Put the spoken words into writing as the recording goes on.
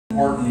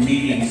important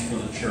meetings for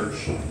the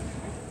church.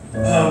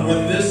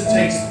 When this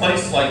takes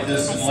place like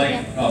this, and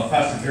like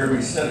Pastor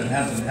Jeremy said, it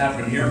hasn't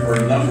happened here for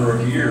a number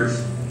of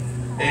years,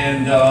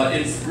 and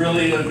it's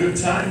really a good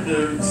time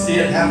to see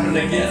it happen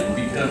again,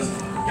 because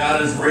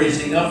God is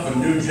raising up a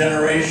new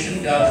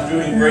generation. God's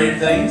doing great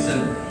things,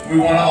 and we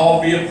want to all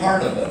be a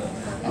part of it.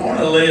 I want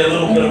to lay a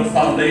little bit of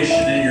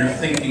foundation in your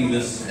thinking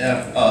this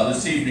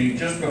evening,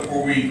 just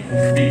before we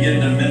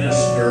begin to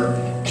minister.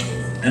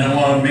 And I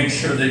want to make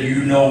sure that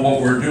you know what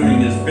we're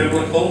doing is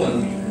biblical,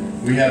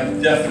 and we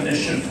have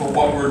definition for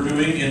what we're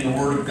doing in the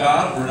Word of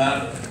God. We're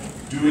not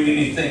doing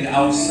anything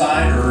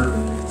outside or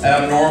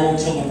abnormal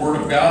to the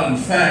Word of God. In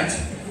fact,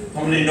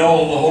 how many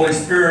know the Holy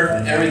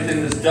Spirit,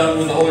 everything that's done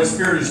with the Holy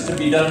Spirit is to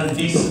be done in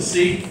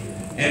decency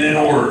and in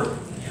order.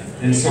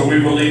 And so we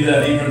believe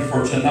that even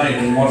for tonight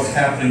and what's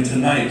happening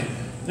tonight.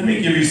 Let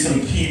me give you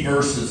some key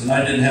verses, and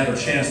I didn't have a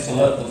chance to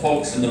let the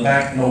folks in the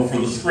back know for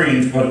the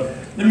screens, but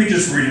let me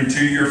just read them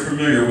to you. You're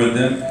familiar with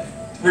them.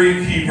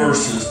 3 key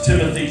verses.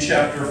 Timothy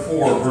chapter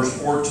 4,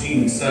 verse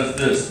 14 says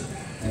this.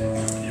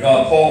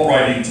 Paul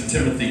writing to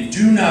Timothy,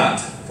 do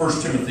not,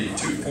 1 Timothy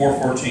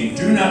 4:14,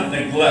 do not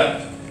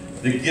neglect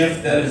the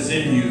gift that is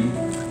in you,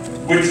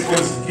 which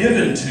was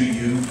given to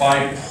you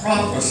by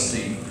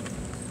prophecy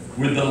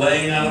with the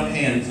laying on of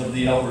hands of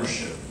the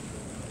eldership.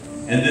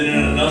 And then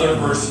in another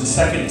verse in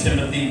 2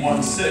 Timothy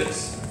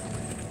 1:6,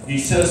 he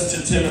says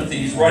to Timothy,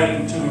 he's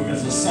writing to him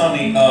as a son,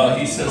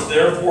 he says,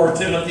 therefore,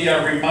 Timothy,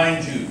 I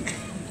remind you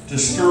to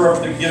stir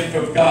up the gift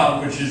of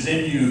God which is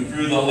in you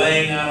through the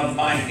laying on of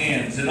my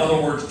hands. In other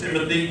words,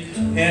 Timothy,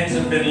 hands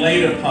have been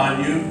laid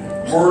upon you,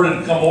 word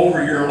had come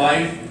over your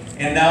life,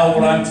 and now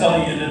what I'm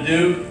telling you to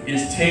do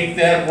is take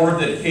that word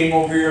that came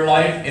over your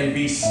life and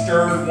be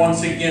stirred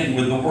once again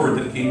with the word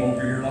that came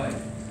over your life.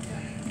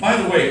 By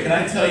the way, can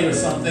I tell you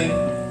something?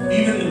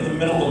 Even in the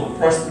middle of a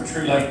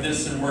presbytery like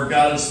this, and where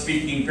God is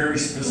speaking very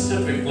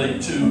specifically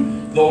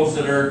to those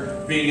that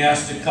are being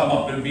asked to come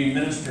up and be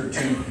ministered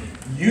to,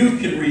 you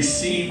can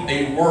receive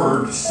a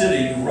word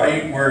sitting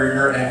right where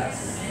you're at.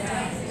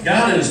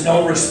 God is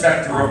no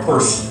respecter of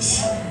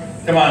persons.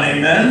 Come on,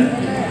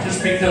 amen?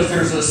 Just because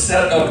there's a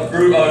set of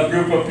group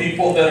of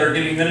people that are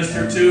getting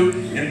ministered to,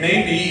 and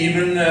maybe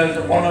even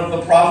one of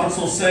the prophets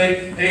will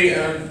say,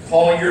 hey,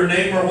 call your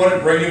name or what,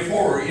 and bring you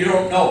forward. You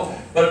don't know.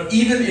 But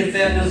even if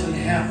that doesn't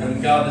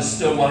happen, God is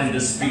still wanting to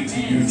speak to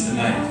you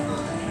tonight.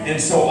 And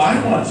so I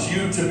want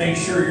you to make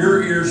sure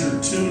your ears are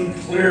tuned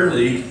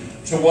clearly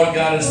to what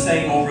God is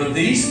saying over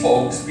these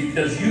folks,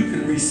 because you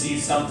can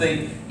receive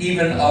something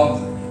even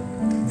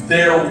of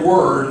their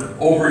word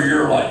over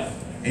your life.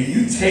 And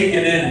you take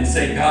it in and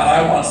say, God,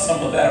 I want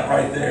some of that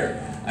right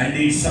there. I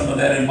need some of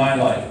that in my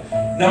life.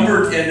 And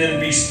then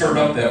be stirred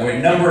up that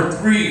way. Number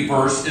 3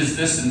 verse is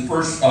this in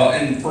 1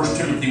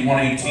 Timothy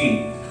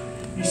 1:18.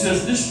 He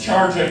says, this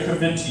charge I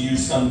commit to you,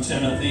 son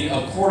Timothy,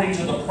 according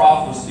to the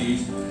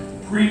prophecies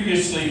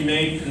previously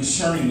made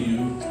concerning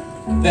you,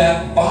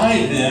 that by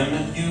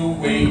them you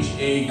wage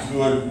a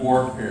good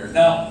warfare.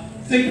 Now,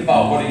 think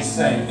about what he's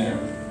saying there.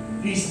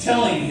 He's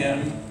telling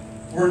him,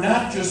 we're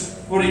not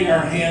just putting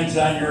our hands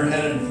on your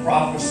head and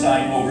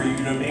prophesying over you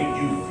to make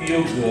you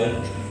feel good,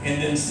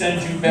 and then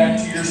send you back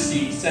to your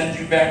seat, send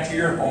you back to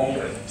your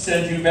home,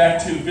 send you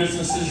back to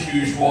business as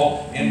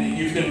usual, and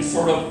you can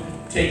sort of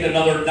take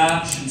another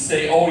notch and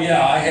say, oh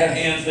yeah, I had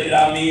hands laid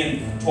on me in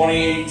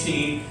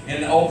 2018,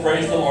 and oh,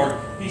 praise the Lord.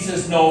 He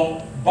says,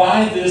 no,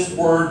 by this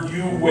word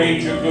you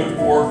wage a good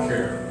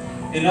warfare.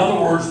 In other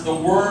words, the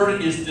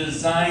word is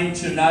designed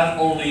to not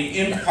only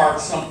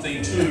impart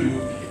something to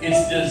you,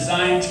 it's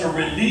designed to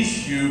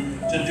release you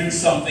to do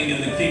something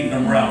in the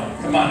kingdom realm.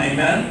 Come on,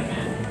 amen?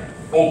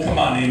 Oh, come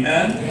on,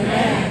 amen?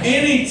 Amen.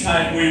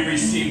 Anytime we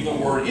receive the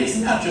word, it's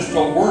not just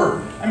a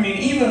word. I mean,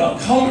 even a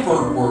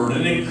comfort word,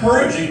 an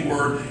encouraging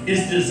word,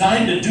 is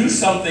designed to do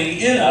something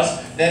in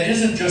us that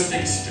isn't just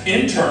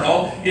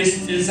internal.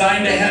 It's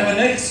designed to have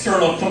an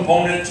external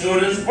component to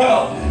it as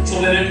well,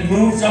 so that it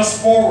moves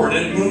us forward.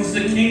 It moves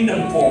the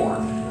kingdom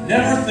forward.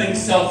 Never think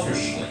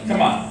selfishly.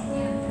 Come on.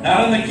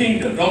 Not in the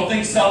kingdom. Don't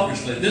think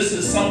selfishly. This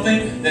is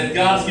something that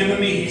God's given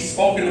me. He's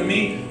spoken to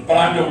me, but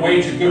I'm to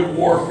wage a good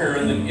warfare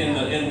in the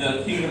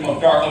kingdom of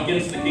darkness,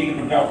 against the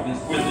kingdom of darkness,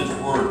 with this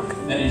word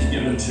that He's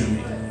given to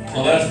me.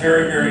 So that's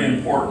very, very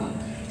important.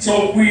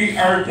 So we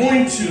are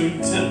going to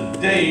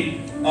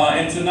today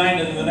and tonight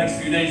and in the next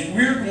few days,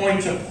 we're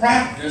going to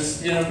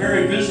practice in a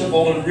very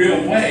visible and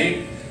real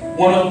way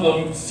one of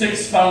the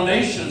 6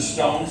 foundation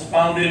stones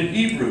found in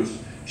Hebrews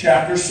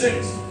chapter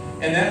 6.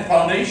 And that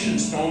foundation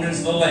stone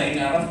is the laying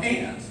on of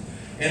hands.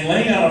 And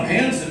laying on of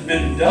hands had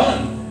been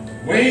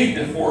done way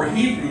before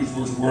Hebrews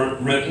was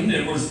written.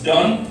 It was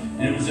done,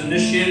 and it was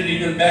initiated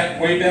even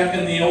way back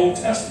in the Old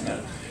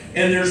Testament.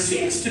 And there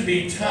seems to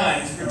be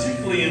times,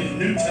 particularly in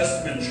the New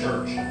Testament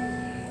church,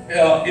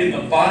 in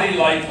the body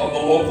life of the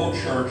local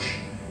church,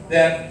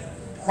 that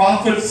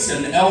prophets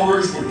and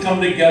elders would come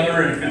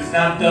together, and if it's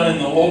not done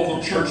in the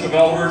local church of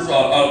elders,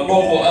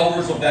 local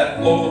elders of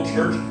that local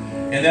church,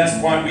 and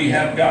that's why we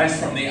have guys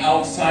from the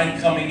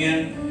outside coming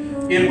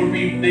in.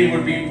 They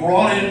would be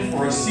brought in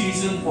for a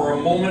season, for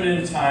a moment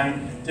in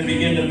time, to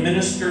begin to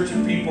minister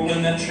to people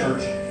in that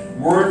church.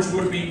 Words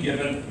would be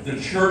given,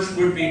 the church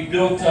would be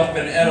built up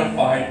and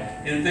edified,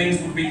 and things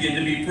would begin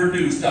to be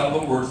produced out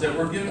of the words that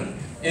were given.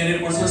 And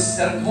it was a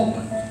set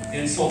moment.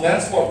 And so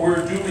that's what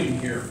we're doing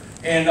here.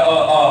 And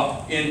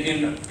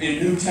in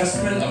New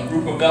Testament, a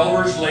group of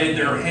elders laid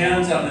their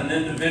hands on an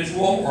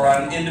individual or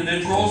on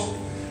individuals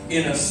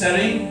in a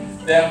setting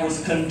that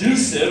was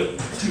conducive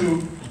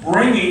to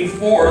bringing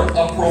forth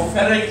a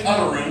prophetic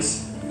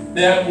utterance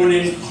that would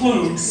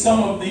include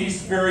some of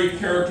these very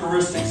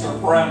characteristics or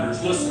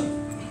parameters. Listen,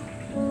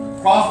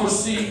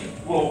 prophecy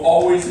will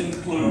always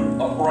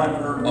include a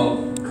parameter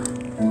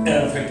of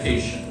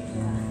edification.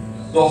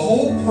 The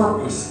whole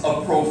purpose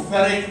of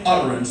prophetic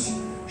utterance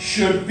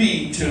should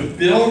be to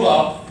build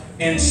up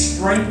and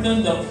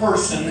strengthen the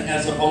person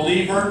as a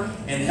believer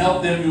and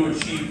help them to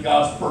achieve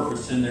God's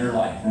purpose in their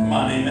life. Come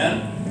on,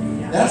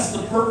 amen? That's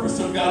the purpose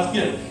of God's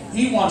gift.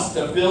 He wants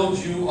to build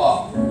you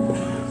up.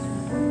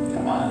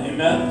 Come on,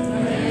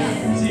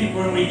 amen? See,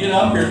 when we get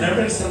up here, and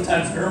everybody's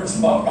sometimes nervous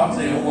about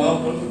prophecy. Oh,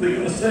 well, what are they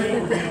going to say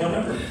over me?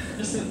 Whatever.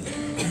 Listen,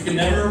 you can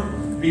never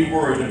be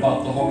worried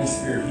about the Holy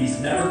Spirit. He's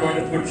never going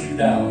to put you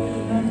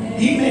down.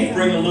 He may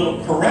bring a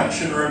little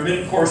correction or a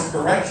mid-course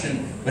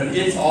correction, but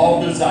it's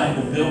all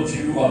designed to build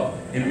you up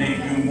and make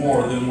you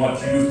more than what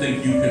you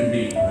think you can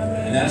be.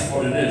 And that's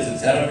what it is.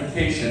 It's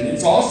edification.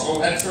 It's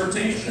also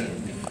exhortation.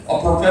 A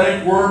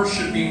prophetic word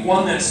should be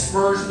one that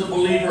spurs the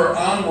believer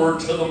onward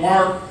to the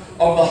mark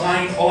of the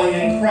high calling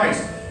in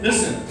Christ.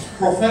 Listen,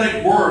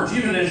 prophetic words,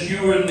 even as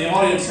you in the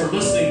audience are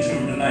listening to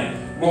them tonight,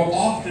 will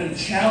often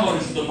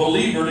challenge the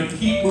believer to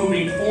keep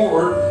moving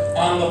forward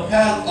on the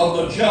path of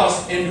the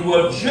just and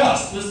to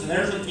adjust, listen,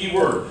 there's a key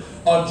word,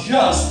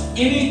 adjust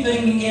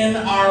anything in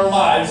our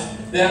lives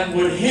that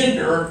would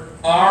hinder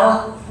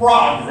our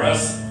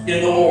progress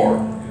in the Lord.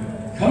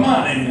 Come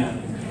on, amen.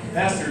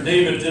 Pastor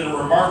David did a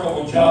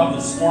remarkable job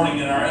this morning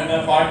in our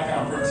MFI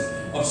conference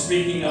of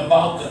speaking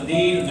about the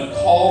need and the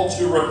call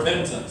to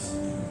repentance.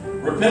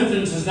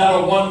 Repentance is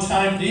not a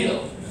one-time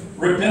deal.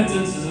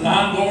 Repentance is an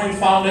ongoing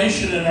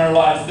foundation in our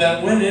lives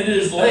that when it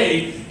is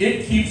laid,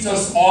 it keeps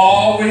us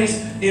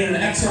always in an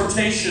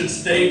exhortation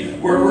state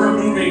where we're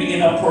moving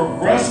in a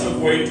progressive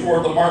way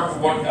toward the mark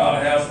of what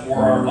God has for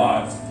our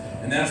lives.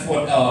 And that's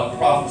what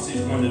prophecy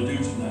is going to do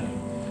tonight.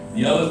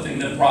 The other thing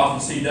that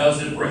prophecy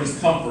does, it brings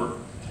comfort.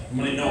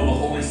 Many know the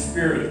Holy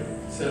Spirit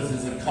says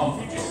is a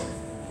comforter.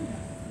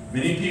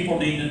 Many people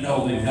need to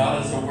know that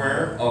God is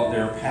aware of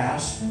their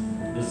past.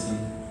 Listen.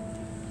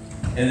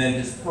 And that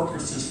His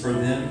purposes for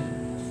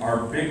them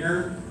are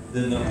bigger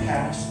than the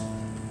past.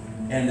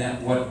 And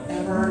that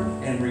whatever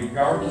and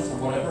regardless of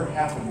whatever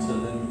happened to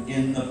them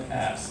in the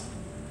past,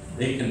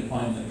 they can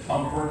find the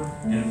comfort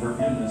and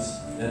forgiveness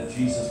that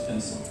Jesus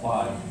can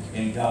supply.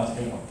 And God's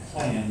got a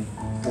plan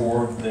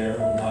for their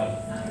life.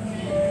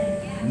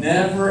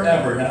 Never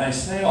ever, and I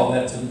say all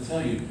that to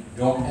tell you,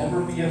 don't ever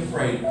be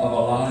afraid of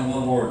allowing the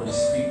Lord to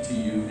speak to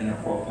you in a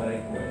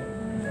prophetic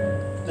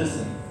way.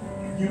 Listen,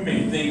 you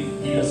may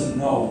think He doesn't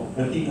know,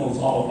 but He knows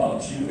all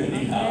about you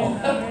anyhow.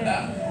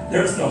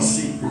 There's no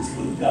secrets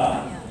with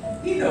God.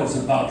 He knows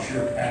about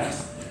your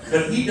past,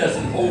 but He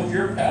doesn't hold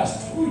your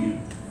past to you.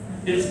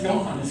 It's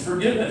gone, it's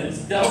forgiven, it's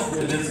dealt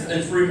with,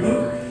 it's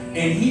removed.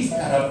 And He's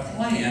got a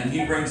plan.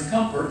 He brings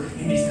comfort,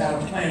 and He's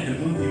got a plan to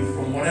move you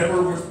from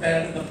whatever was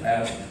bad in the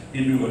past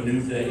into a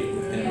new day.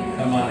 And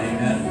come on,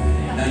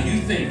 amen. Now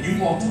you think you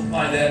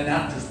multiply that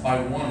not just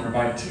by 1 or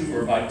by 2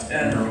 or by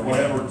 10 or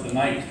whatever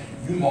tonight.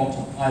 You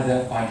multiply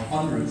that by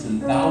hundreds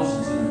and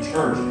thousands in the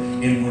church.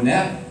 And when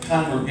that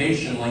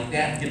congregation like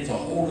that gets a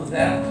hold of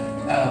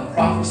that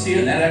prophecy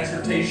and that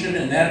exhortation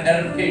and that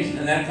edification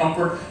and that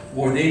comfort,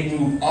 boy, they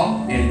move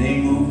up and they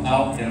move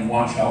out, and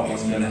watch out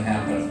what's going to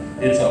happen.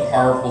 It's a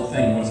powerful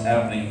thing what's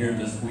happening here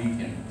this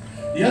weekend.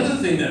 The other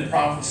thing that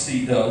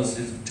prophecy does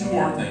is 2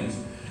 more things.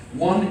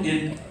 One,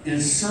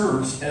 it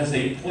serves as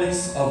a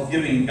place of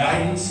giving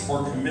guidance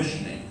or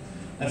commissioning.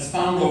 That's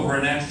found over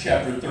in Acts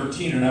chapter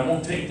 13, and I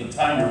won't take the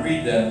time to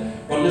read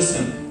that. But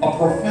listen, a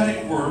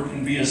prophetic word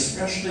can be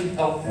especially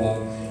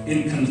helpful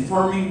in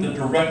confirming the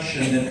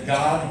direction that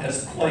God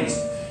has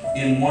placed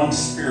in one's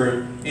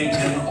spirit, and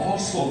can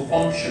also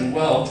function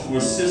well to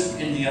assist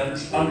in the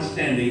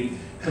understanding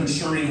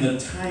concerning the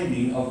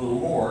timing of the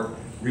Lord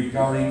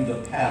regarding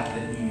the path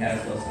that He has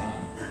us on.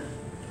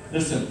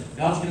 Listen,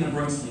 God's going to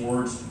bring some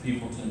words to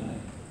people tonight.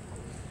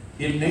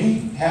 It may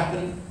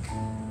happen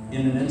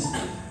in an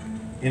instant,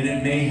 and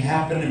it may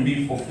happen and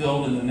be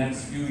fulfilled in the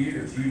next few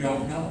years. You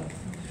don't know.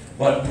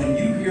 But when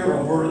you hear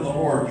a word of the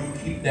Lord, you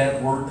keep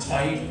that word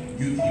tight.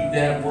 You keep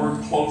that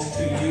word close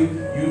to you.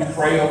 You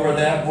pray over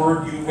that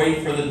word. You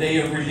wait for the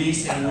day of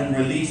release, and when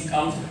release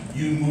comes,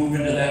 you move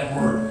into that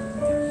word.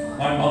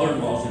 My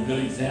mother-in-law is a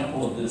good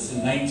example of this. In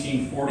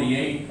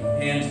 1948,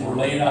 hands were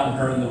laid on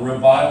her in the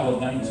revival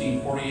of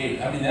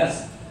 1948. I mean,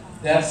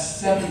 that's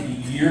 70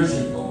 years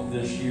ago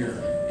this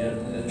year,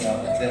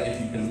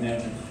 if you can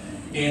imagine.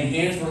 and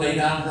hands were laid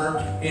on her,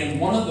 and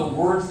one of the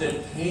words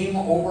that came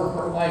over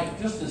her life,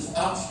 just this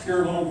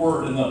obscure little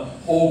word in the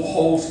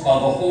whole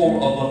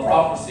of the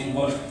prophecy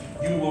was,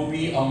 you will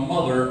be a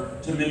mother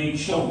to many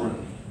children.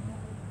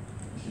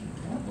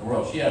 What in the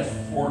world? She had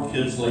 4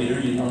 kids later,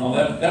 you know,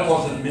 that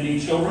wasn't many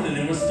children, and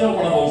it was still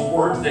one of those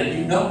words that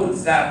you know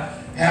it's not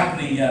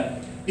happening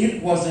yet.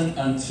 It wasn't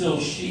until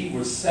she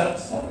was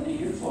 70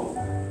 years old,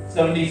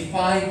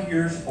 75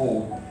 years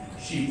old,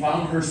 she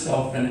found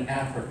herself in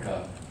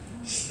Africa,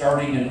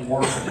 starting an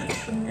orphanage,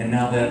 and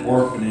now that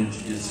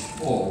orphanage is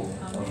full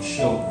of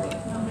children.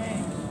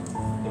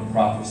 The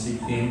prophecy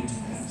came to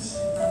pass.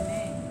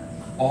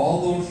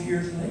 All those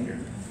years later,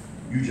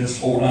 you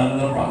just hold on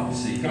to the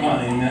prophecy. Come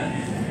on, amen?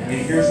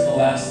 And here's the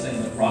last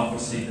thing that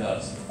prophecy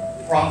does.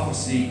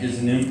 Prophecy is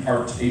an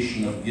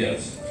impartation of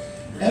gifts.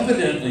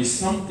 Evidently,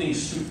 something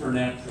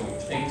supernatural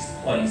takes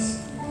place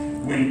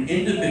when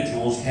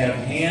individuals have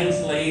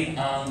hands laid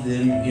on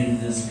them in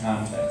this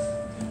context.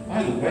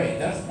 By the way,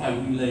 that's why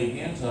we lay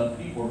hands on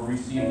people to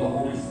receive the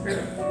Holy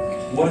Spirit.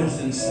 What is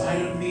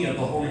inside of me of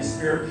the Holy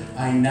Spirit,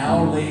 I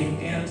now lay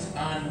hands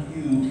on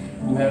you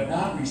who have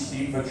not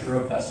received, but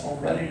you're a vessel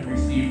ready to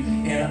receive,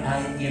 and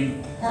I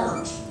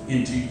impart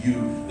into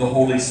you the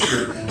Holy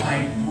Spirit.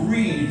 I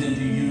breathe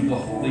into you the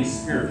Holy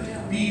Spirit.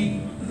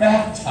 Be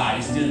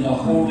baptized in the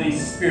Holy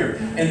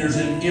Spirit, and there's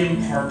an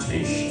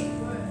impartation.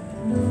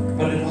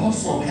 But it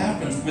also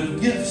happens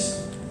with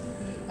gifts.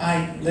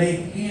 I lay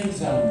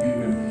hands on you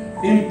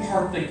and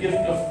impart the gift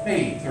of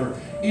faith, or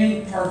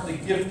impart the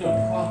gift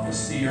of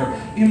prophecy, or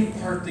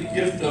impart the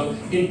gift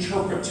of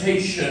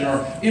interpretation,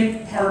 or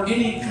impart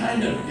any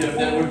kind of gift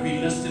that would be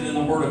listed in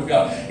the Word of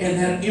God. And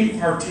that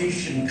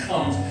impartation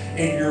comes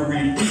and you're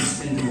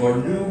released into a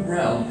new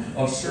realm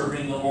of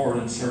serving the Lord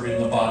and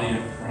serving the body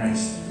of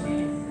Christ.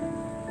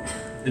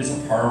 It's a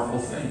powerful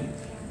thing.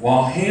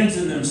 While hands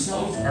in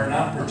themselves are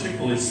not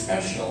particularly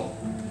special,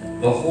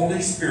 the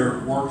Holy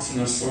Spirit works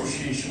in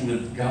association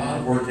with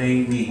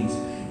God-ordained means,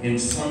 and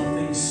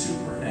something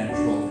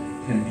supernatural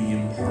can be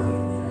imparted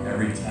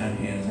every time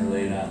hands are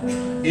laid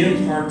on.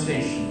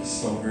 Impartation is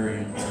so very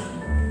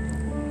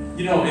important.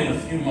 You know, in a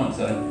few months,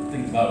 I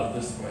think about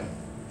it this way.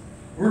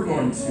 We're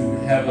going to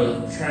have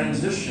a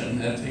transition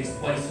that takes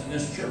place in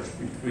this church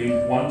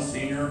between one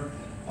senior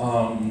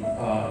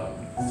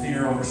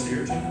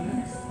overseer to the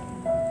next.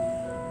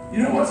 You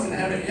know what's going to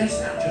happen?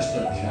 It's not just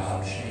a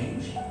job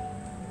change.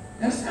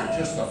 That's not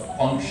just a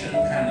function,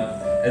 kind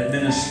of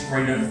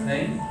administrative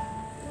thing.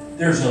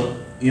 There's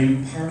an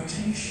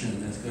impartation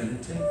that's going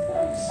to take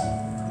place.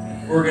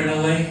 We're going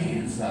to lay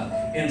hands on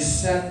and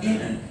set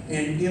in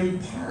and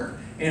impart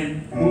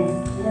and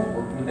move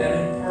forward with that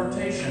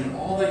impartation,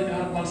 all that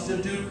God wants to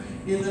do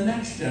in the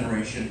next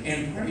generation.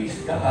 And praise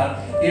God,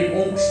 it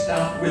won't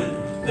stop with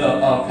the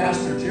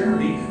Pastor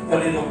Jeremy,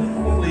 but it'll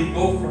probably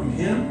go from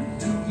him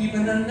to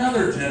even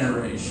another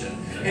generation,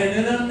 and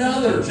then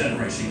another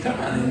generation. Come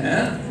on,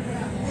 amen?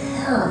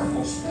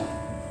 Powerful stuff.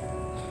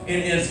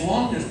 And as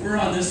long as we're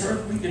on this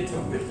earth, we get to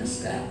witness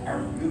that.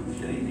 Are you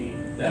kidding me?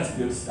 That's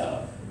good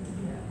stuff.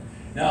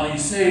 Now you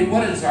say,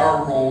 what is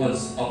our role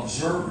as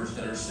observers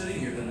that are sitting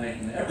here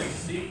tonight, and every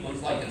seat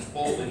looks like it's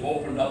full, they've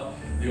opened up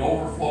the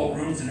overflow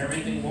rooms and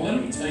everything? Well,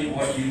 let me tell you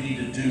what you need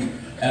to do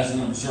as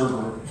an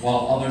observer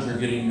while others are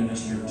getting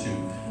ministered to.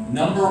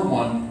 Number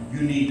one,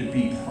 you need to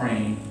be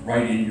praying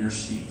right in your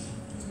seat.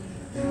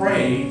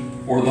 Pray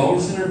for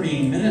those that are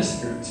being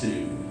ministered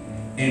to,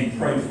 and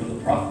pray for the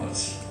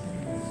prophets.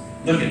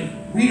 Look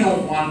at, we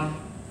don't want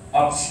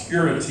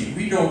obscurity.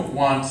 We don't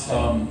want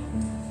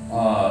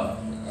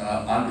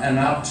an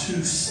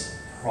obtuse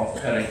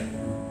prophetic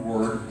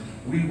word.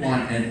 We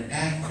want an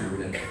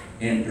accurate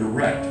and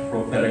direct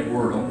prophetic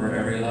word over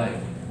every life.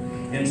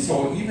 And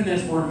so even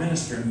as we're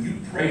ministering, you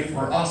pray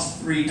for us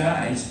 3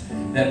 guys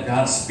that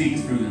God speak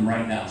through them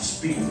right now.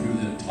 Speak through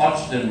them.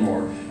 Touch them,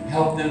 Lord.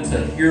 Help them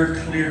to hear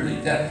clearly.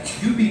 That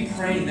you be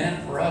praying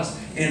that for us,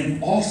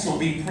 and also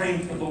be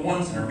praying for the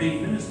ones that are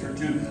being ministered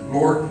to.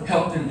 Lord,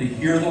 help them to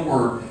hear the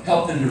word.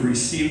 Help them to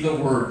receive the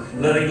word.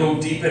 Let it go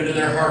deep into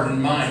their heart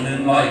and mind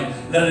and life.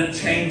 Let it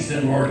change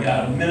them, Lord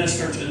God.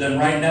 Minister to them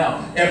right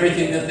now.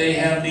 Everything that they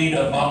have need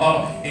of.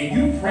 And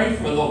you pray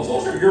for those.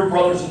 Those are your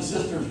brothers and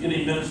sisters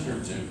getting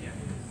ministered to.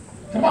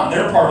 Come on,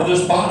 they're part of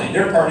this body.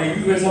 They're part of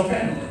you as a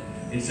family.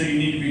 And so you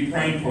need to be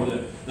praying for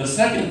them. The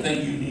second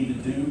thing you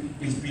need to do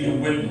is be a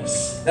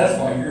witness. That's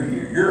why you're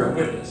here. You're a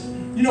witness.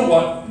 You know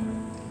what?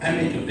 I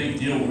make a big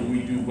deal when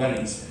we do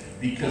weddings,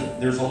 because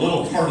there's a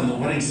little part in the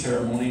wedding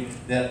ceremony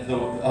that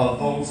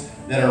those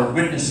that are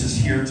witnesses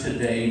here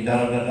today, and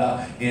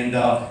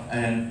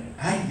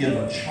I give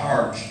a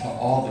charge to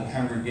all the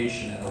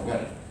congregation at a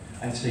wedding.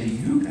 I say,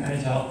 you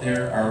guys out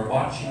there are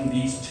watching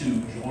these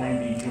two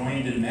be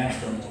joined in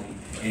matrimony,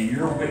 and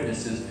you're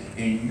witnesses,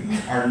 and you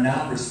are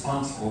now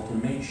responsible to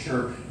make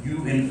sure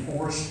you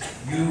enforce,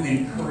 you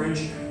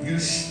encourage, you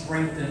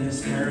strengthen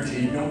this marriage,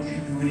 and don't you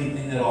do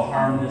anything that will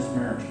harm this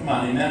marriage. Come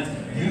on, amen?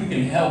 You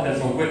can help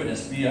as a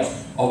witness, be a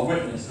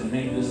witness to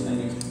make this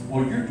thing.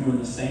 Well, you're doing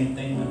the same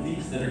thing with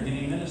these that are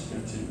getting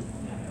ministered to.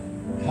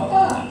 Come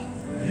on.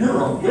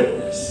 you're a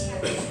witness.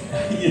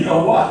 You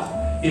know what?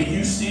 If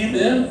you see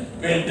them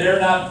and they're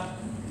not,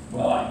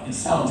 well, it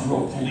sounds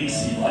real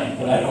policey like,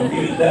 but I don't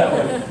mean it that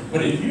way.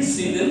 But if you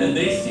see them and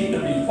they seem to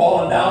be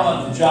falling down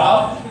on the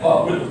job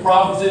with the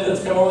prophecy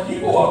that's coming on, you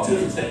go up to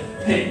them and say,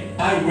 hey,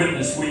 I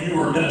witnessed when you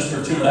were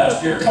ministered to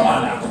last year. Come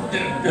on now.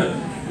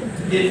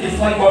 It's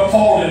like what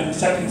Paul did in 2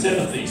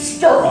 Timothy.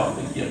 Stir up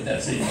the gift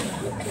that's in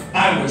you.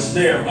 I was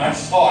there. I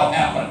saw it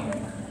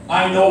happen.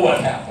 I know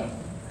what happened.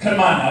 Come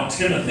on now,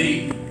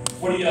 Timothy.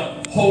 What are you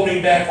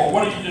holding back for?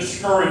 What are you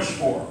discouraged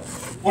for?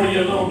 What are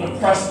you a little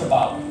depressed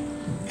about?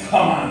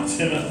 Come on,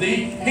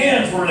 Timothy.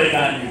 Hands were laid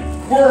on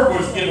you. Word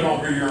was given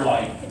over your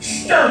life.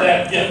 Stir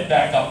that gift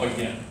back up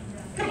again.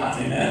 Come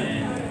on,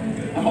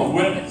 amen. I'm a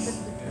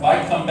witness. If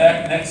I come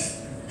back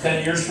next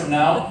 10 years from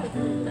now,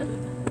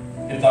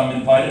 if I'm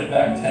invited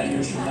back 10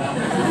 years from now,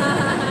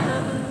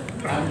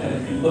 I'm going to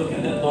be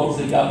looking at those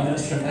that got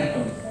ministered and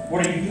going,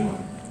 what are you doing?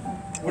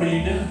 What are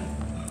you doing?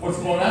 What's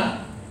going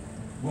on?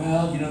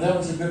 Well, that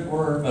was a good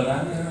word, but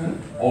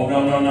oh,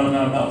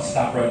 no.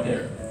 Stop right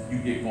there. You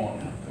get going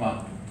now. Come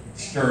on.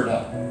 Stir it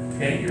up.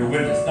 Okay? You're a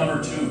witness.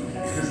 Number 2,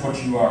 here's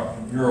what you are.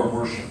 You're a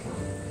worshiper.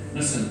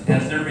 Listen,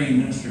 as they're being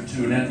ministered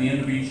to, and at the end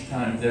of each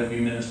time that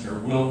we minister,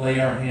 we'll lay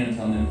our hands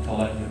on them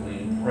collectively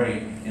and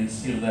pray and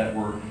seal that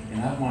word.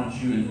 And I want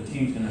you, and the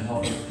team's going to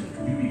help us,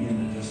 you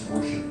begin to just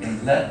worship.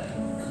 And let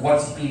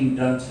what's being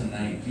done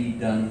tonight be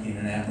done in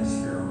an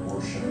atmosphere of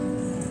worship.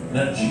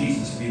 Let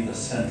Jesus be the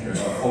center and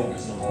the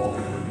focus of all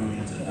that we're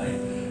doing tonight.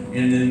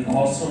 And then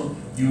also,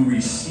 you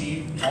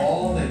receive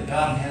all that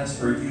God has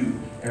for you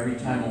every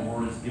time a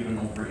word is given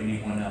over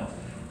anyone else.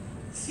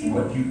 See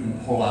what you can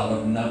pull out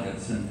of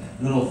nuggets and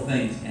little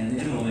things, and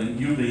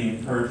you'll be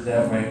encouraged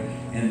that way.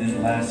 And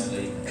then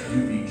lastly,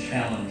 you be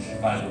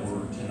challenged by the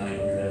word tonight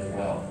here as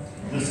well.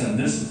 Listen,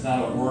 this is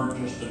not a word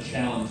just to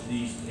challenge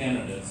these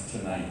candidates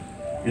tonight.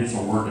 It's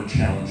a word to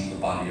challenge the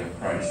body of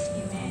Christ.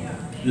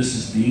 This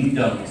is being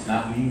done. It's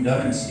not being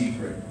done in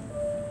secret.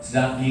 It's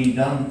not being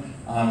done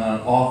on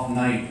an off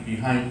night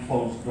behind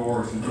closed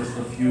doors and just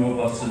a few of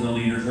us and the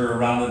leaders are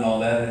around and all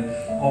that and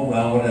oh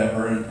well,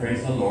 whatever, and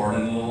praise the Lord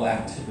and a little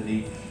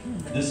activity.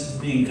 This is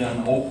being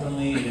done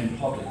openly and in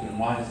public. And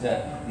why is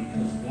that?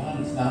 Because God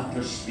is not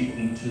just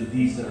speaking to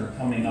these that are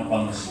coming up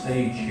on the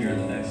stage here in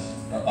the next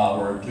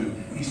hour or two.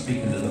 He's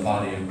speaking to the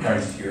body of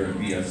Christ here at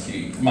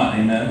VFC. Come on,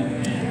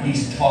 amen?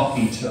 He's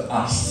talking to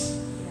us.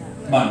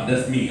 Come on,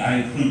 that's me. I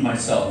include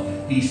myself.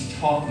 He's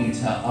talking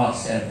to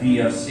us at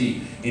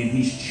VFC, and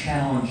he's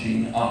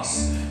challenging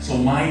us. So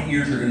my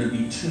ears are going to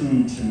be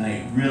tuned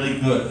tonight really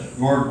good.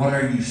 Lord, what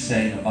are you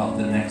saying about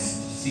the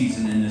next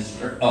season in this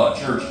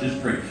church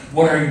history?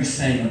 What are you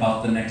saying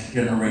about the next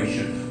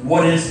generation?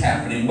 What is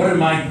happening? What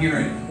am I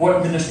hearing?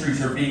 What ministries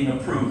are being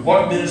approved?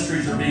 What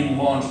ministries are being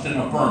launched and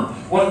affirmed?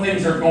 What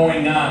things are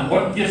going on?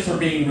 What gifts are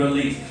being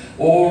released?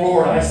 Oh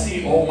Lord, I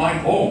see, oh my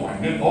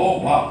goodness, oh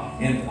wow.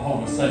 And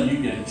all of a sudden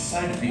you get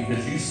excited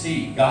because you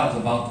see God's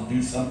about to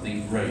do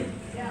something great.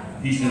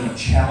 He's going to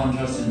challenge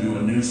us into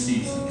a new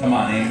season. Come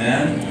on,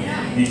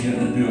 amen? He's going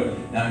to do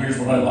it. Now here's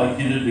what I'd like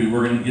you to do.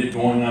 We're going to get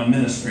going on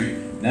ministry.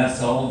 And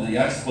that's all the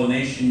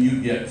explanation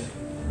you get.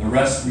 The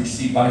rest we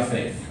see by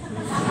faith.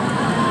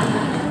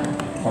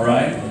 All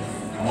right?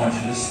 I want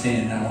you to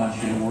stand. I want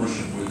you to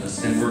worship with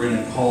us. And we're going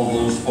to call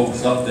those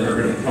folks up that are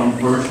going to come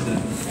first.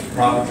 And the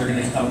prophets are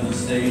going to come to the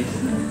stage.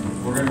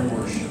 We're going to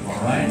worship.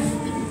 All right?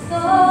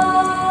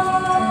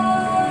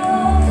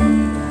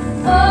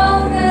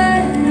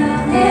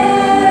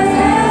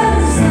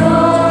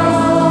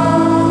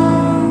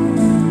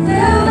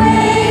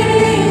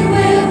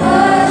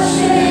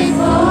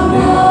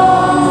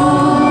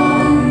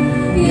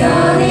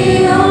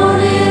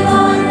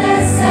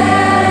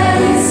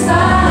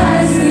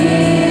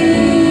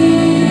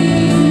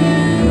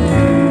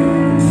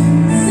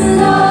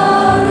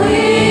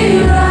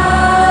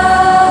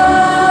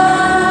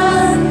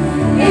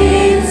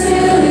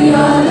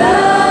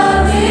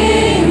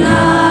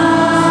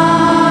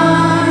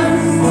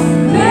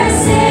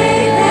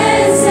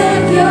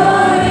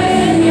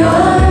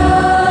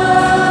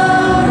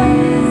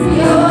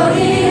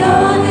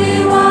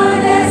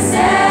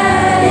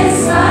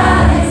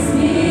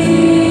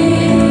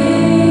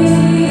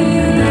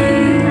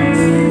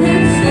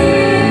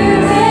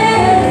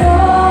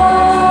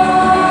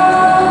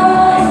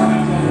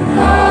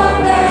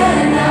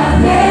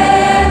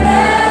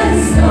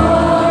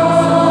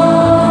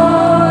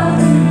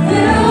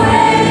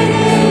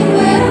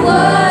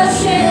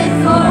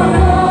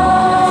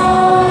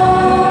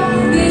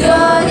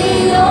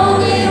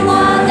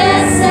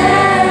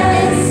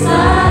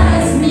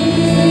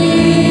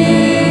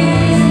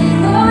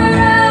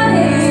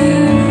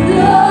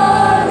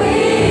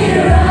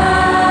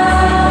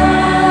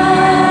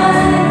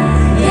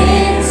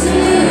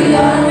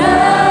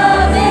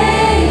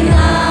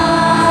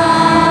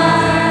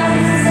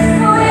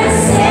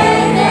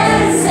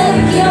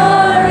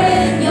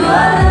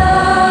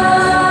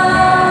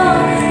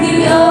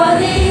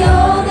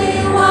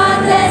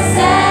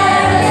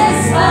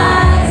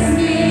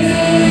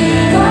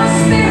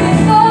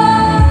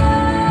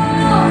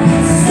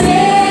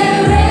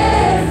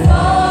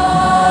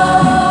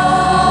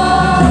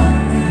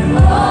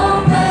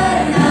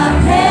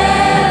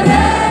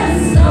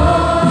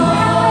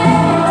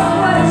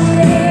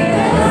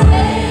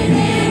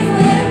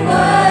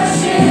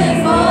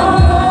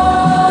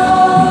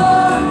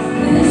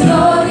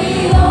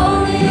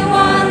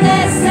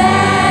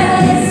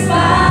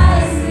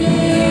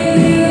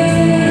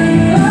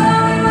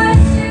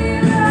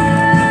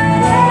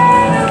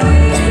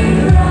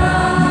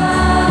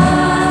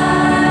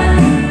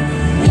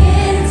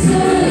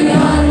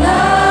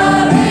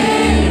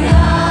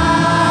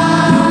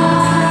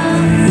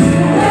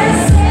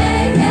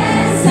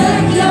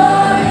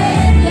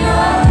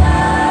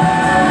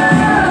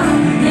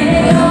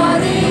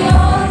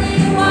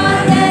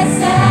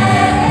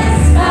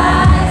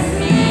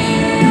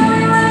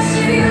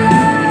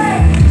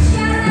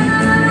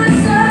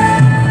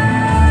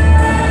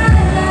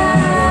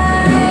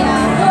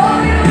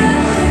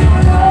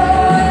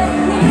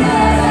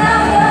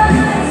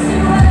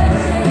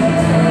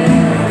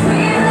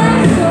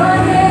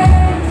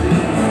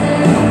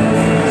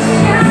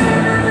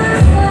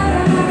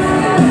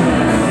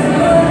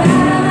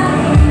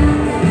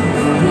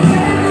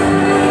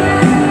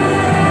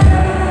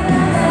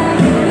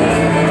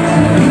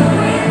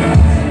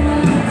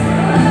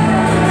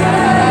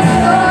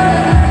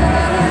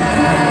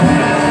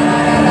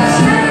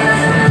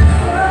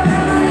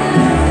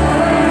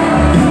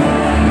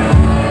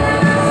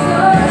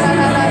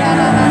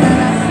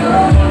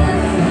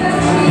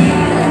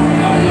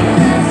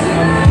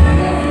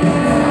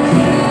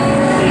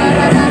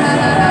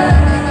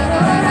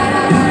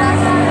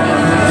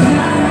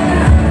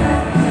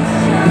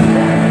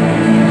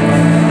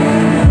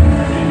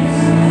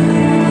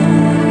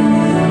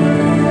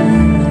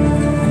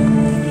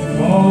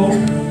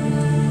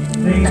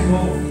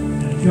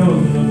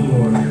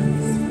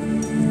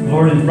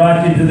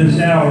 brought you to this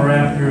hour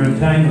after a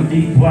time of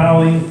deep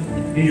plowing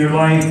in your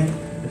life,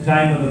 a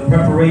time of the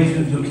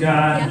preparations of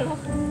God,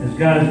 as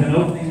God has been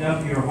opening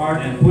up your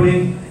heart and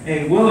putting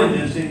a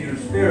willingness in your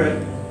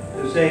spirit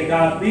to say,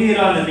 God, be it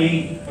unto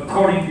me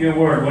according to your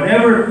word.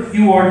 Whatever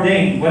you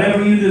ordain,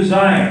 whatever you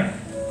desire,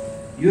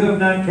 you have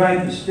not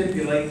tried to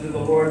stipulate to the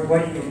Lord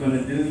what you're going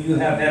to do. You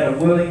have had a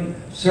willing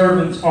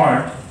servant's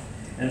heart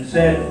and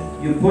said,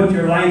 you put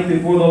your life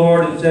before the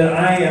Lord and said,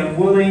 I am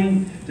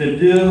willing to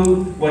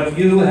do what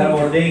you have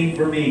ordained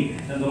for me.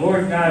 And the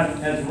Lord God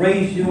has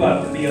raised you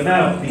up to be a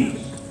mouthpiece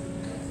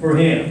for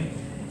Him.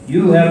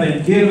 You have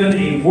been given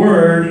a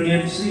word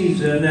in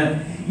season.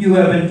 You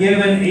have been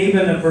given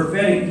even a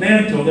prophetic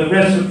mantle that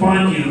rests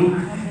upon you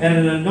and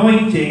an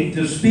anointing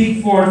to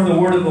speak forth the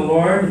word of the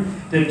Lord,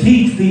 to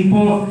teach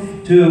people,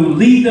 to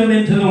lead them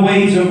into the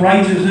ways of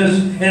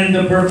righteousness and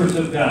the purpose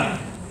of God.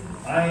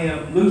 I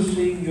am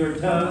loosing your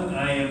tongue.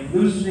 I am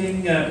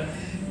loosing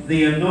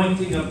the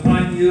anointing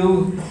upon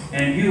you,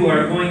 and you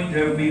are going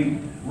to be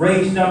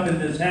raised up in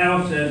this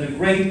house as a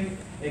great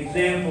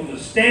example to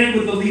stand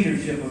with the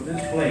leadership of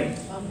this place.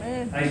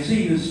 Amen. I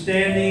see you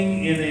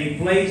standing in a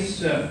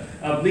place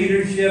of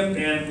leadership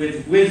and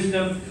with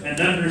wisdom and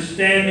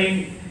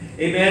understanding.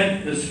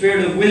 Amen. The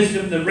spirit of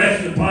wisdom that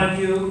rests upon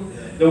you.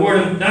 The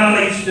word of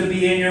knowledge to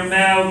be in your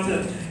mouth,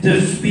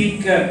 to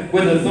speak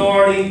with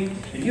authority.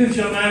 And you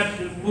shall not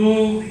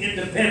move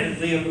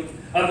independently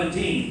of the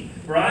team.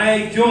 For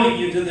I join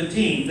you to the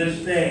team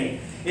this day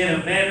in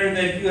a manner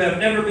that you have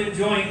never been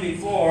joined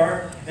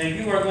before. And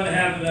you are going to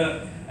have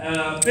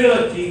an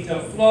ability to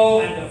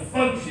flow and to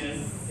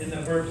function in the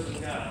purpose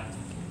of God.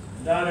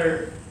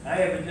 Daughter, I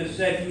haven't just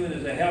set you in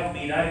as a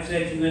helpmeet. I've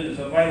set you in as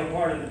a vital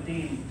part of the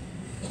team.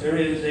 There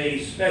is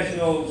a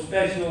special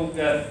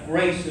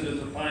grace that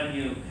is upon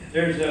you.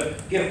 There's a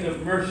gift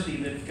of mercy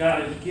that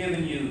God has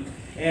given you,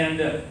 and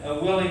a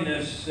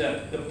willingness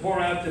to pour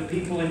out to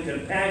people in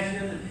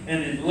compassion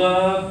and in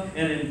love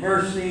and in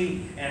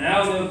mercy. And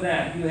out of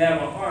that, you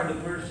have a heart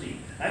of mercy.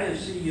 I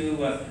just see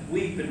you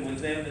weeping with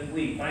them that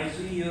weep. I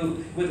see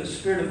you with a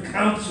spirit of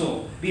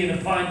counsel being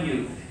upon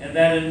you, and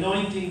that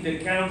anointing to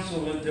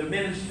counsel and to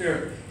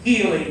minister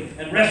healing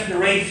and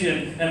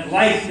restoration and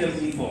life to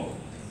people.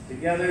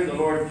 Together, the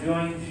Lord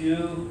joins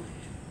you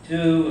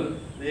to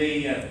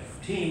the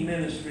team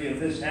ministry of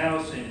this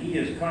house, and He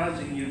is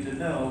causing you to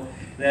know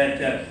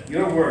that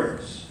your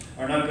words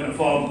are not going to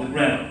fall to the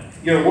ground.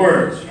 Your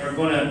words are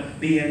going to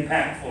be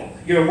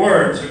impactful. Your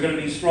words are going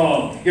to be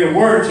strong. Your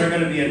words are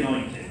going to be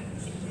anointed.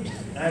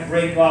 I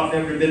break off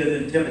every bit of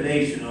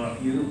intimidation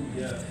off you.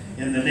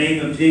 In the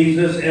name of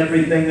Jesus,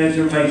 everything that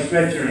you may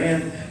stretch your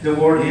hand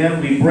toward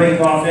Him, we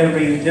break off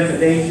every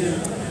intimidation.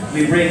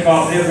 We break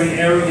off every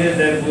area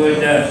that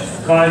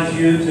would cause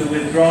you to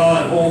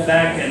withdraw and hold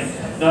back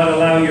and not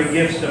allow your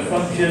gifts to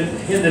function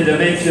in the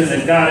dimension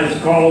that God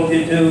has called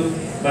you to.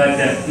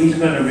 But He's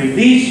going to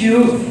release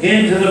you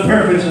into the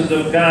purposes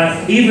of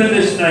God, even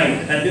this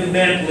night, a new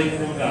mantling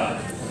from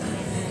God.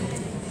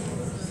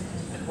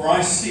 For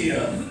I see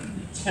a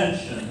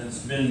tension that's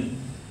been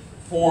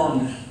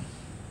formed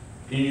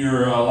in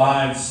your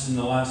lives in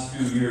the last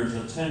few years,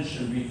 a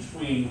tension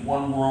between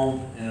one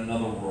world and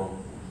another world.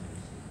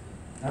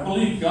 I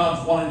believe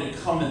God's wanting to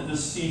come at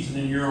this season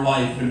in your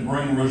life and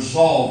bring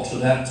resolve to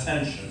that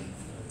tension.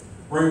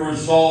 Bring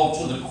resolve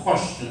to the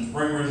questions.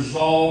 Bring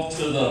resolve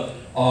to the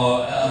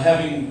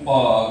having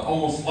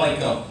almost like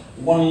a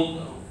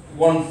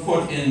one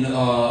foot in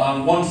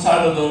on one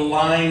side of the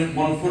line,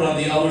 1 foot on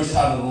the other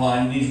side of the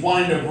line. And He's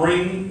wanting to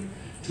bring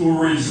to a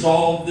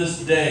resolve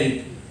this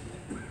day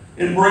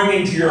and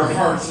bring into your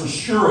hearts a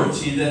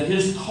surety that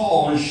His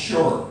call is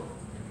sure.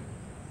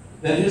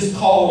 That His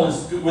call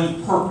is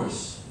with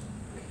purpose.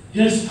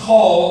 His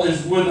call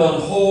is with a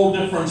whole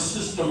different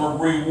system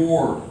of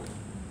reward.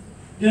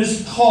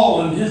 His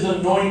call and His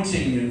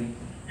anointing and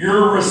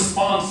your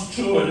response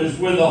to it is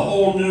with a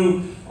whole new,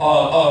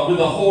 with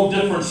a whole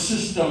different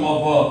system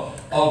of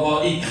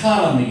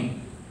economy.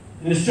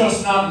 And it's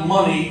just not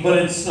money, but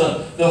it's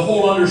the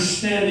whole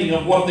understanding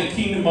of what the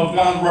kingdom of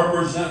God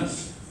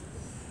represents.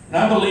 And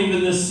I believe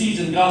in this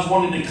season, God's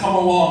wanting to come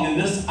along in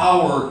this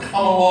hour,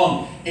 come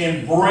along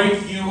and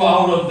break you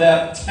out of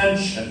that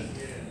tension.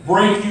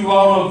 Break you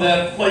out of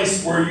that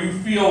place where you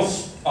feel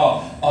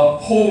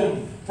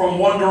pulled from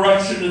one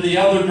direction to the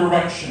other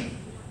direction.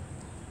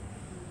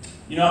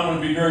 You know, I'm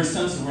going to be very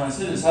sensitive when I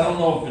say this. I don't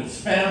know if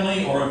it's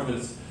family or if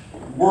it's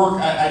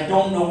work. I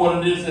don't know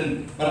what it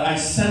is, but I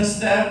sense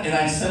that, and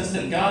I sense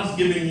that God's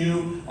giving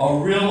you a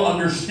real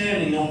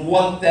understanding of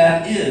what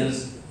that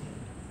is.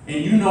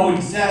 And you know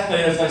exactly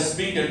as I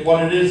speak it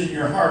what it is in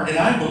your heart. And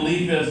I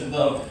believe as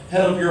the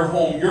head of your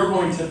home, you're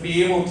going to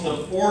be able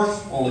to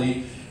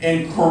forcefully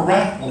and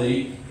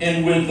correctly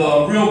and with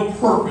real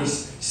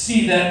purpose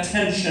see that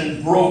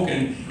tension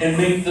broken and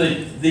make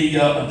the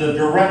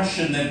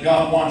direction that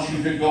God wants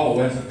you to go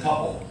as a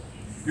couple.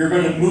 You're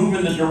going to move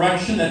in the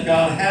direction that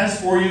God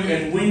has for you,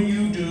 and when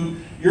you do,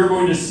 you're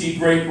going to see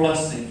great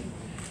blessing.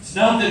 It's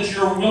not that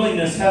your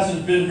willingness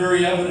hasn't been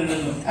very evident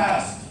in the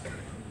past.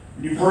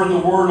 You've heard the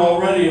word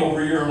already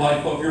over your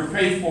life of your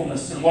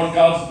faithfulness and what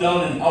God's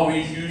done and how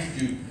He's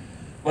used you.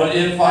 But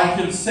if I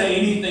could say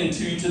anything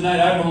to you tonight,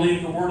 I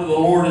believe the word of the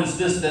Lord is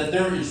this, that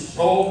there is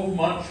so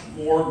much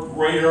more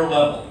greater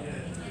level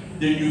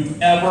than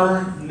you've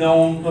ever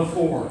known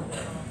before.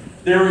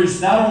 There is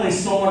not only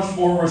so much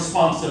more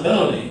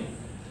responsibility,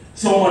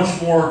 so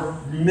much more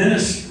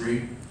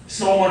ministry,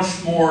 so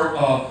much more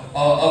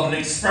of an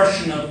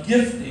expression of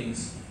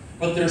giftings,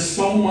 but there's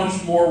so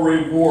much more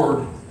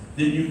reward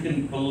than you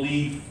can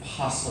believe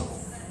possible.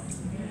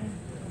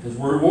 Because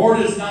reward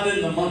is not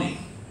in the money.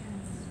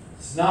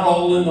 It's not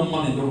all in the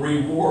money. The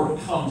reward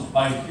comes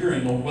by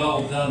hearing a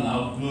well done,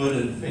 thou good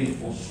and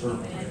faithful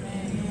servant.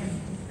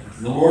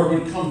 And the Lord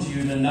would come to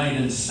you tonight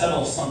and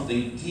settle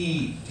something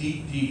deep,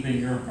 deep, deep in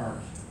your heart.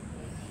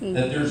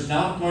 That there's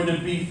not going to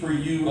be for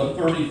you a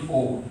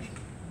 30-fold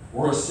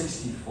or a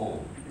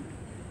 60-fold.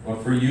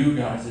 But for you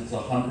guys, it's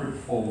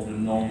 100-fold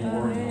and no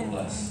more and no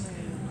less.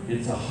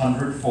 It's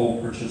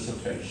 100-fold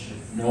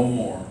participation, no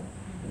more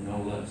and no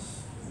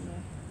less.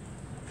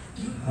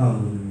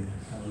 Hallelujah.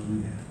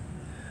 Hallelujah.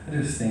 I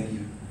just thank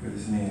you for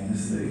this man.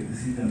 He's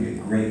going to be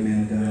a great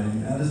man of God.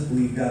 And I just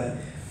believe God,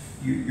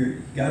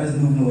 God is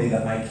moving away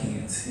the I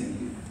can'ts in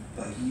you.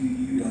 Like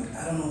you like,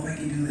 I don't know if I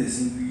can do this,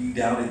 and you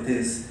doubted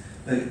this.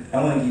 But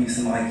I want to give you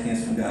some I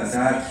can'ts from God.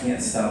 God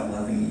can't stop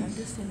loving you.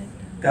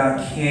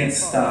 God can't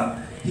stop.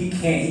 He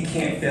can't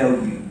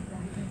fail you.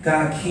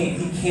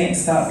 He can't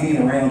stop being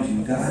around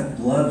you. God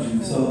loves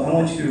you. So I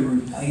want you to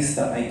replace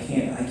the I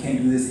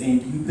can't do this,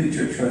 and you put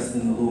your trust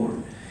in the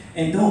Lord.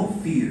 And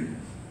don't fear.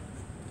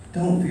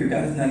 Don't fear.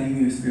 God is not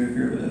giving you a spirit of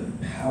fear, but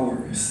of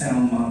power, a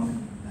sound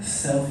mind, a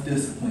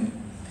self-discipline.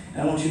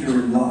 And I want you to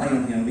rely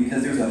on Him,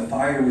 because there's a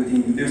fire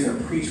within you. There's a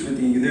preach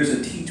within you. There's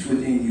a teach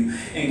within you.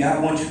 And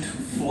God wants you to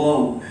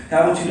flow.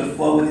 God wants you to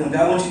flow with Him.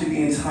 God wants you to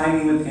be in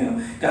timing with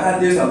Him.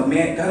 God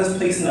is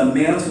placing a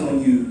mantle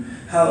on you.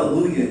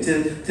 Hallelujah.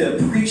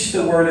 To preach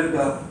the Word of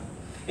God.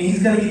 And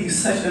He's going to give you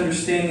such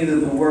understanding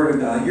of the Word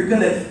of God. You're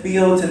going to be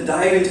able to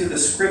dive into the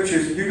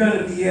Scriptures. You're going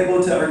to be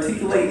able to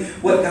articulate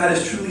what God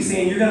is truly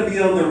saying. You're going to be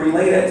able to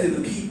relay that to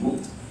the people.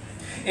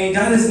 And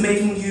God is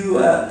making you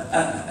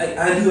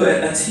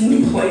a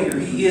team player.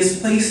 He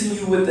is placing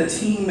you with a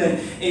team,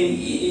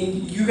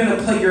 and you're going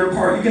to play your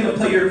part. You're going to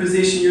play your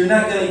position. You're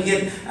not going to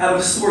get out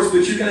of sorts,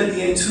 but you're going to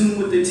be in tune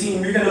with the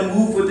team. You're going to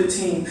move with the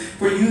team.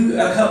 For you,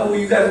 a couple of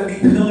you guys will be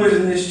pillars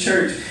in this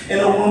church.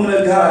 And a woman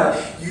of God,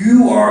 you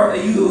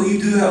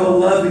do have a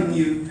love in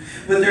you.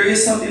 But there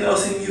is something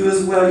else in you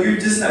as well. You're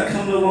just not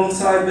coming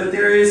alongside, but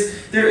there is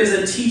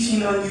a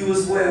teaching on you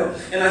as well.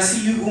 And I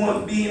see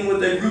you being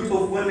with a group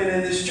of women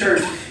in this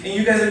church. And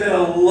you guys are going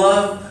to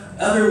love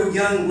other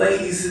young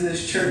ladies in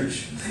this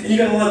church. And you're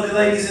going to love the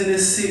ladies in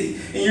this city.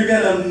 And you're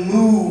going to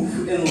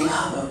move in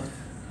love.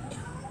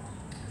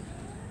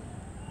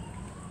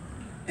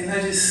 And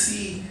I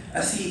see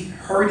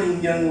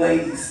hurting young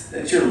ladies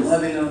that you're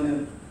loving on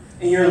them.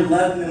 And you're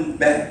loving them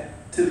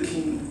back to the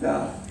kingdom of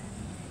God.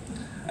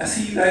 I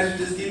see you guys are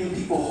just giving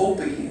people hope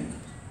again.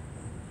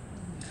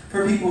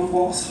 For people who've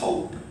lost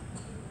hope.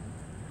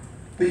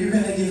 But you're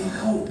going to give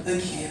hope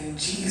again in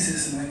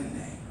Jesus' mighty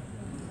name.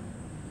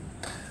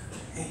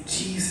 In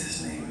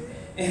Jesus' name.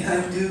 And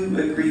I do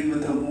agree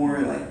with the more,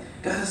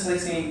 like, God is like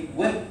saying,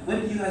 what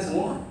do you guys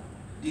want?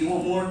 Do you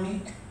want more of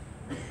me?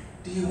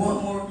 Do you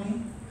want more of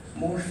me?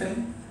 More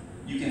faith?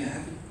 You can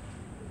have it.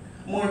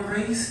 More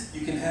grace?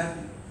 You can have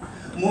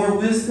it. More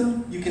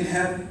wisdom? You can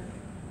have it.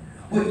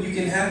 What? You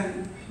can have it.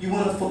 You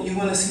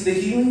want to see the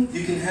healing?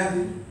 You can have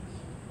it.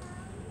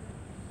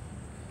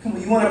 Come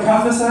on, you want to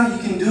prophesy? You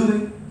can do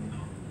it.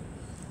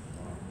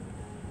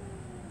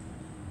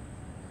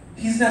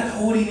 He's not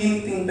holding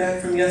anything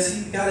back from you. I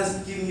see God is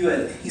giving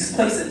you He's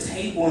placed a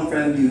table in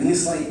front of you. And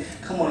He's like,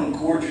 come on,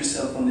 gorge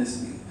yourself on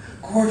this meal.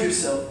 Gorge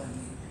yourself on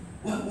me.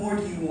 What more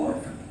do you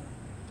want from me?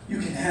 You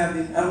can have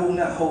it. I will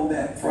not hold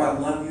back, for I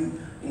love you,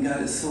 and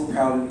God is so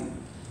proud of you.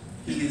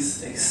 He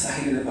is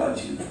excited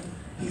about you.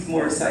 He's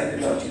more excited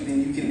about you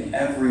than you can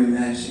ever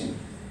imagine.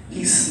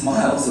 He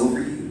smiles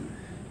over you.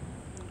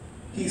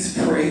 He's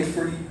prayed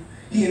for you.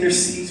 He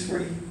intercedes for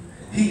you.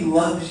 He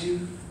loves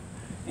you.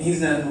 And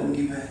He's not holding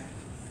you back.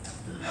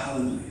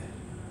 Hallelujah.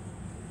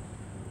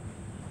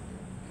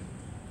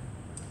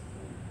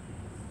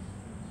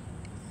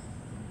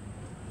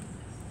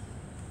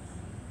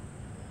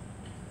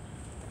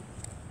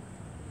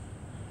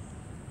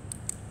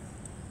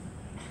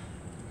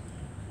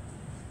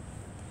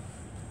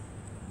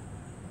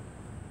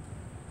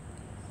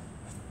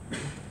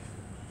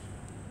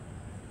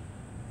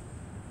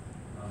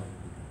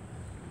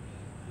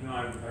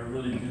 I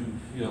really do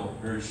feel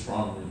very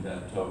strongly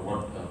that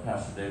what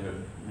Pastor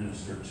David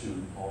ministered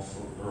to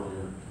also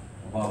earlier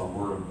about a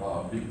word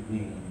of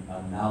being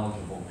a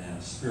knowledgeable man,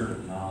 a spirit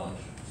of knowledge,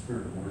 a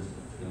spirit of wisdom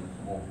is going to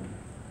come over you.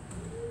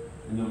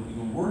 And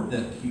the word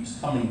that keeps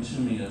coming to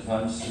me as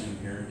I'm sitting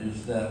here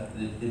is that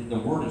the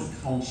word is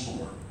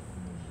counselor.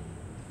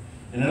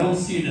 And I don't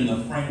see it in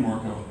the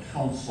framework of a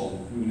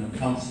counsel,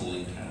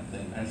 counseling kind of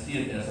thing. I see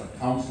it as a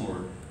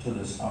counselor to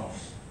this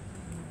house.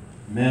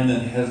 man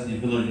that has the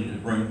ability to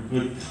bring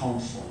good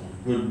counsel,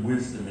 and good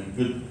wisdom, and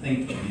good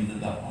thinking into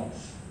the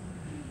house.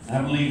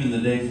 I believe in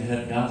the days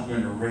ahead, God's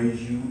going to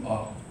raise you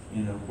up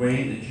in a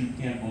way that you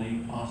can't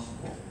believe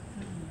possible.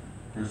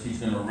 Because He's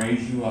going to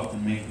raise you up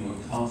and make you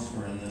a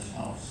counselor in this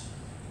house.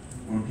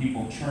 When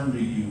people turn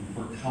to you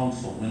for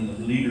counsel, when the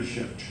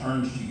leadership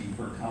turns to you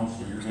for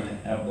counsel, you're going to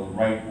have the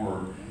right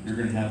word. You're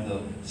going to have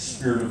the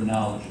spirit of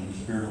knowledge and the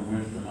spirit of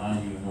wisdom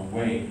on you in a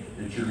way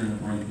that you're going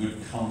to bring good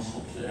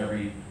counsel to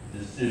every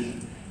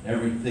decision,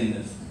 everything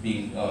that's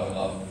being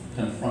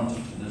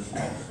confronted to this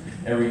house.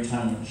 Every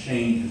time a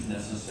change is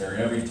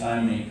necessary, every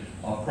time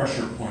a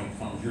pressure point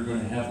comes, you're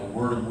going to have the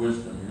word of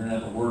wisdom. You're going to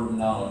have the word of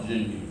knowledge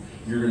in you.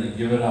 You're going to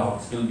give it out.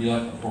 It's going to be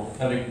like a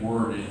prophetic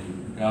word in you.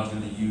 God's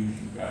going to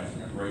use you guys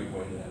in a great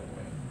way that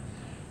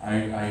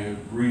way. I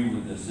agree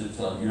with this. It's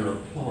you're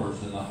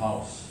pillars in the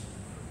house.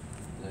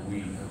 That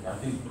I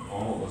think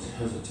all of us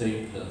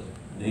hesitate to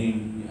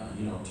name,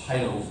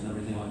 titles and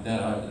everything like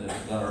that.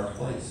 That's not our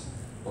place.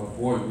 But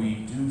boy, we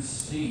do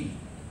see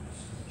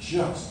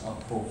just a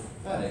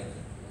prophetic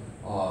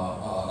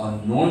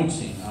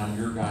anointing on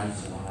your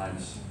guys'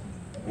 lives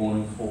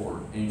going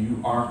forward. And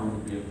you are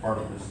going to be a part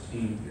of this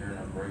team here in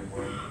a great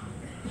way.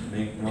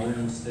 Make no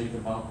mistake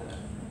about that.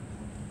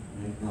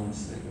 Make no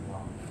mistake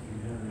about that. Do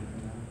you have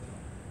anything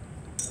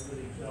else? I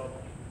believe so.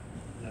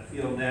 And I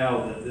feel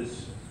now that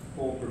this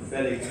whole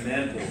prophetic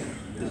mantle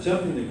is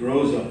something that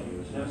grows on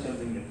you. It's not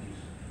something that you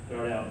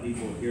start out,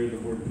 people hear the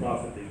word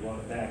prophet, they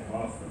want to back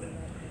off from it,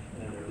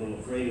 and they're a little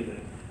afraid of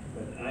it.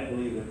 But I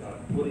believe that God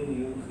putting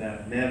you,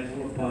 that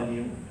mantle upon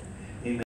you,